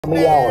On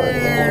the hour,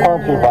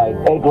 sponsored by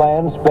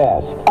Eggland's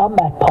Best. I'm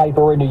Matt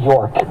Piper in New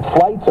York.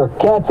 Flights are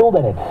canceled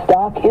and its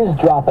stock is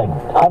dropping.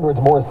 Hundreds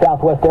more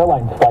Southwest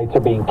Airlines flights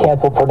are being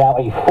canceled for now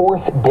a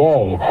fourth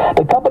day.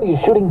 The company is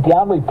shooting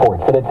down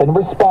reports that it's in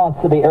response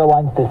to the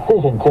airline's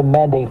decision to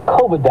mandate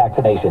COVID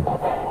vaccinations.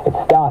 Its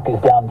stock is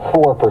down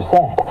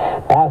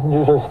 4%.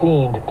 Passengers are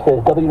steamed,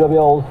 says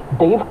WWL's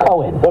Dave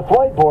Cohen. The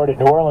flight board at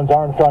New Orleans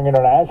Armstrong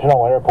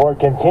International Airport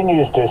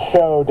continues to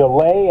show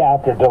delay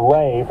after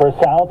delay for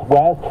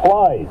Southwest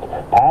flights.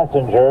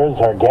 Passengers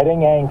are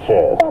getting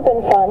anxious. It's not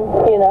been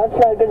fun. It's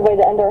not a good way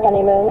to end our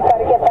honeymoon. Got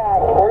to get back.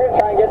 We're going to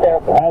try and get there.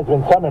 There has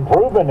been some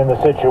improvement in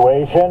the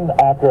situation.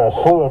 After a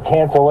slew of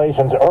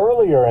cancellations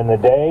earlier in the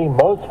day,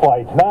 most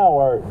flights now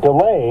are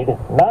delayed,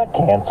 not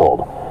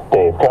canceled.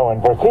 Dave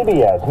Cohen for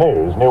CBS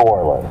News, New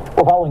Orleans.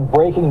 We're following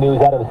breaking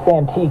news out of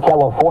Santee,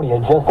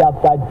 California, just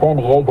outside San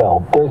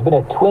Diego. There's been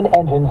a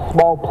twin-engine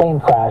small plane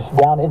crash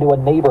down into a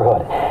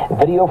neighborhood.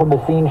 Video from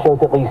the scene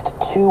shows at least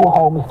 2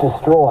 homes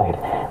destroyed.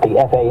 The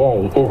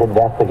FAA is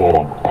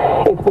investigating.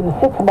 It's been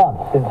 6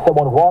 months since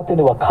someone walked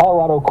into a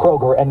Colorado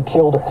Kroger and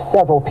killed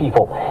several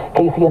people.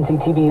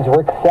 KCNC TV's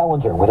Rick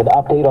Salinger with an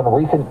update on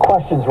recent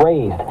questions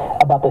raised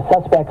about the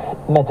suspect's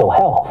mental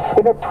health.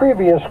 In a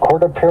previous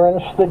court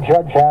appearance, the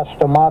judge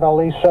asked Ahmad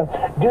Alissa,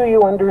 "Do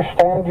you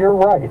understand your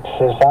rights,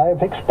 as I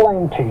have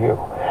explained to you?"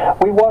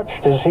 We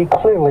watched as he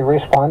clearly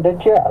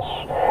responded yes.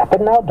 But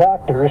now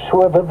doctors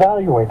who have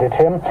evaluated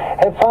him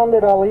have found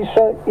that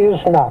Alissa is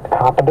not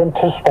competent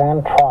to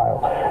stand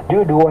trial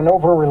due to an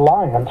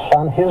over-reliance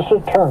on his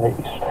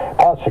attorneys.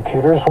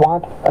 Prosecutors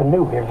want a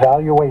new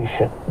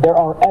evaluation. There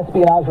are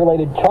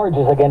espionage-related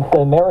charges against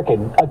the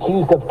American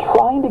accused of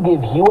trying to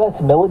give U.S.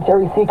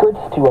 military secrets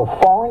to a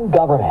foreign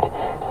government.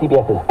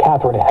 CBS's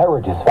Catherine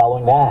Herridge is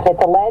following that.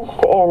 It's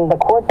alleged in the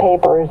court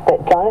papers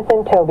that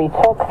Jonathan Toby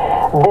took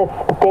this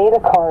data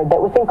card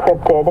that was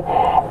encrypted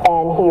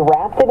and he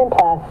wrapped it in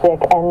plastic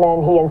and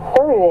then he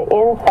inserted it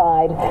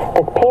inside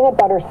this peanut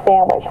butter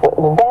sandwich, which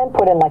was then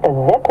put in like a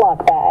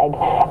Ziploc bag,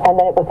 and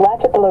then it was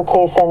left at the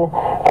location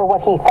for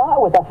what he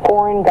thought was a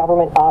foreign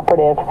government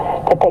operative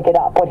to pick it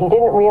up. What he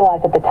didn't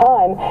realize at the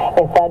time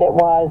is that it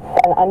was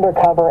an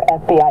undercover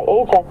FBI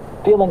agent.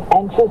 Feeling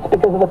anxious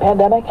because of the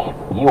pandemic?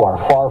 You are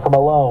far from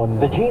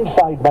alone. The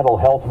GeneSight Mental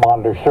Health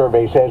Monitor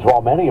survey says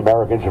while many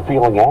Americans are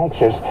feeling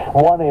anxious,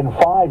 1 in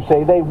 5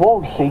 say they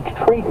won't seek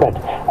treatment,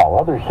 while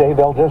others say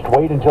they'll just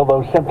wait until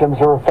those symptoms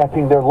are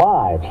affecting their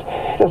lives.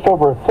 Just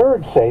over a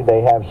third say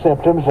they have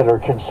symptoms and are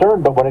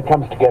concerned, but when it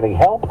comes to getting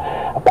help,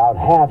 about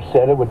half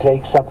said it would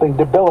take something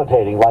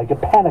debilitating like a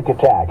panic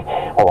attack,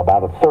 while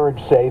about a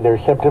third say their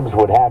symptoms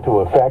would have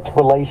to affect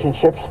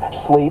relationships,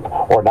 sleep,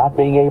 or not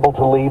being able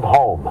to leave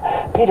home.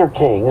 Peter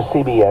King,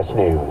 CBS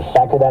News.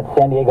 Back to that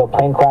San Diego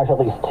plane crash, at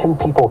least 2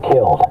 people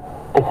killed.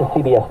 This is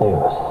CBS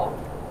News.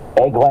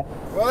 Eggland.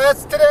 Well,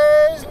 that's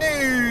today's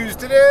news.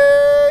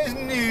 Today's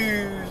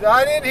news.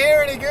 I didn't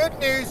hear any good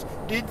news.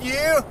 Did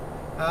you?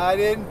 I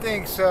didn't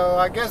think so.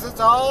 I guess it's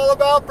all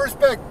about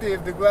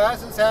perspective. The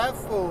glass is half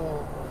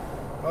full.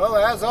 Well,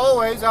 as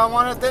always, I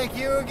want to thank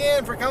you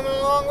again for coming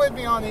along with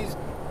me on these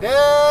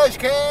dash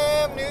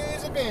cam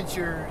news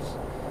adventures.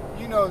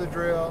 You know the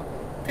drill.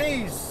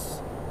 Peace,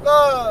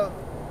 love,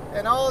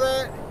 and all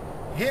that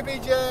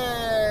hippie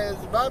jazz.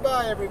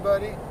 Bye-bye,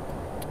 everybody.